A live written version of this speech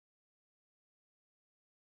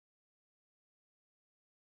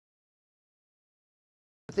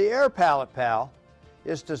The air pallet pal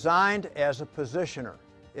is designed as a positioner.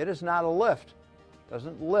 It is not a lift. It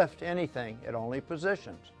doesn't lift anything, it only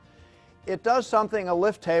positions. It does something a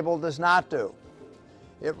lift table does not do.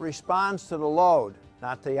 It responds to the load,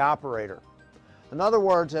 not the operator. In other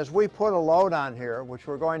words, as we put a load on here, which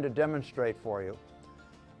we're going to demonstrate for you,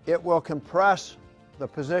 it will compress the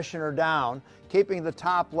positioner down, keeping the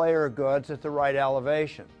top layer of goods at the right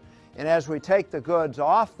elevation. And as we take the goods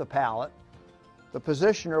off the pallet, the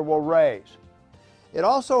positioner will raise. It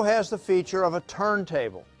also has the feature of a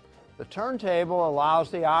turntable. The turntable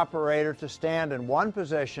allows the operator to stand in one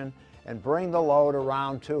position and bring the load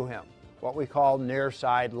around to him, what we call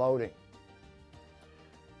nearside loading.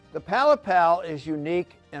 The pallet pal is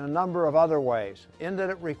unique in a number of other ways, in that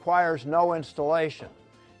it requires no installation.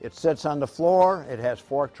 It sits on the floor, it has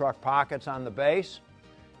fork truck pockets on the base,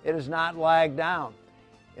 it is not lagged down.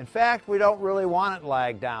 In fact, we don't really want it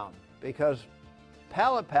lagged down because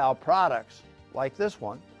pallet pal products, like this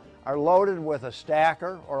one, are loaded with a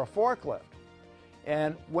stacker or a forklift.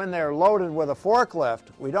 And when they're loaded with a forklift,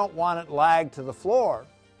 we don't want it lagged to the floor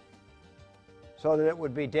so that it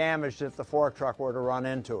would be damaged if the fork truck were to run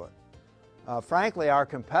into it. Frankly, our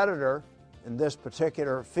competitor in this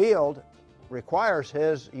particular field requires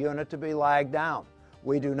his unit to be lagged down.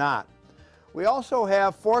 We do not. We also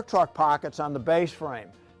have fork truck pockets on the base frame.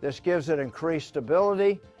 This gives it increased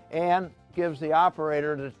stability and gives the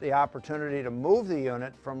operator the opportunity to move the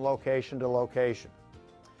unit from location to location.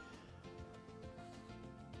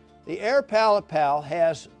 The air pallet pal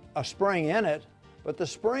has a spring in it, but the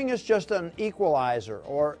spring is just an equalizer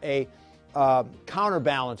or a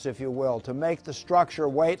counterbalance, if you will, to make the structure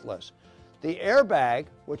weightless. The airbag,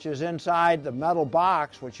 which is inside the metal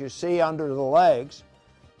box, which you see under the legs,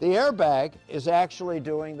 the airbag is actually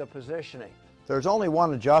doing the positioning. There's only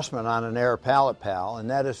one adjustment on an air pallet pal, and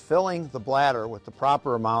that is filling the bladder with the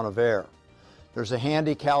proper amount of air. There's a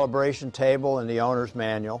handy calibration table in the owner's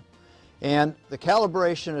manual, and the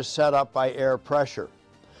calibration is set up by air pressure.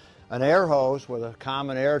 An air hose with a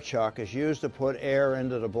common air chuck is used to put air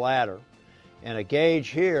into the bladder, and a gauge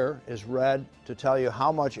here is read to tell you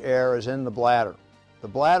how much air is in the bladder. The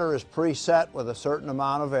bladder is preset with a certain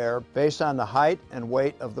amount of air based on the height and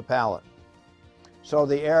weight of the pallet. So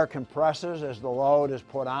the air compresses as the load is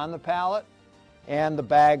put on the pallet, and the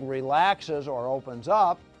bag relaxes or opens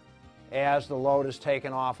up as the load is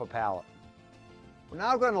taken off a pallet. We're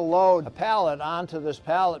now going to load a pallet onto this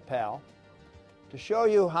pallet pal to show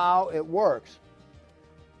you how it works.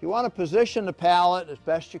 You want to position the pallet as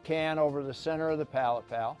best you can over the center of the pallet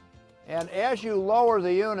pal, and as you lower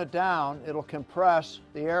the unit down, it'll compress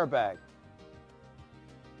the airbag.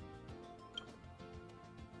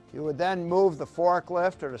 You would then move the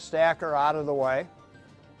forklift or the stacker out of the way.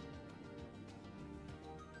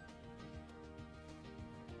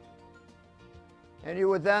 And you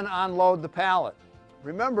would then unload the pallet.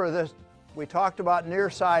 Remember this, we talked about near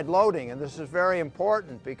side loading, and this is very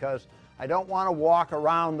important because I don't want to walk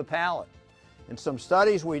around the pallet. In some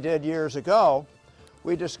studies we did years ago,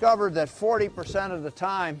 we discovered that 40% of the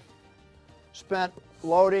time spent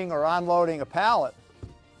loading or unloading a pallet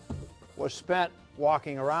was spent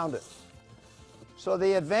walking around it. So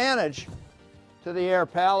the advantage to the air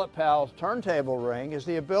pallet pal's turntable ring is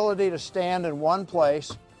the ability to stand in one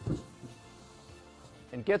place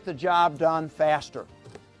and get the job done faster.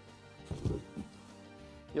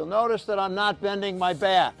 You'll notice that I'm not bending my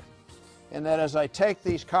back, and that as I take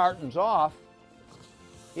these cartons off,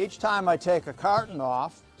 each time I take a carton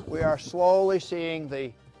off, we are slowly seeing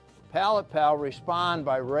the pallet pal respond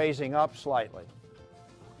by raising up slightly.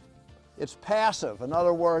 It's passive. In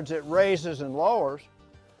other words, it raises and lowers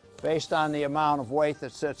based on the amount of weight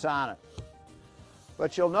that sits on it.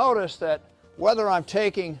 But you'll notice that whether I'm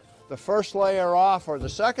taking the first layer off or the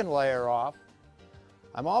second layer off,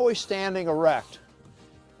 I'm always standing erect.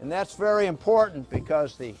 And that's very important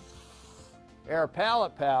because the air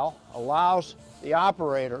pallet pal allows the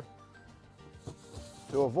operator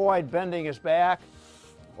to avoid bending his back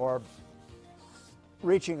or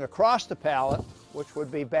reaching across the pallet, which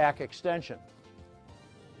would be back extension.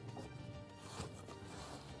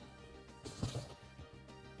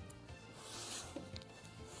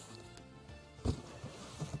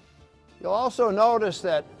 You'll also notice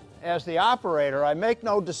that as the operator, I make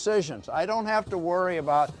no decisions. I don't have to worry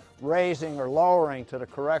about raising or lowering to the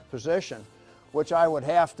correct position, which I would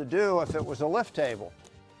have to do if it was a lift table.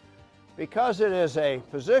 Because it is a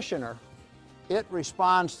positioner, it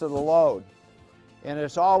responds to the load, and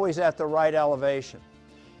it's always at the right elevation.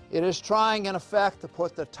 It is trying, in effect, to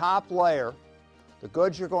put the top layer, the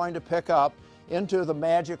goods you're going to pick up, into the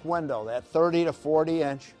magic window, that 30 to 40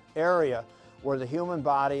 inch area where the human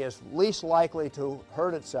body is least likely to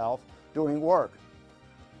hurt itself doing work.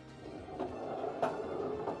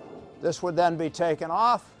 This would then be taken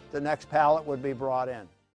off, the next pallet would be brought in.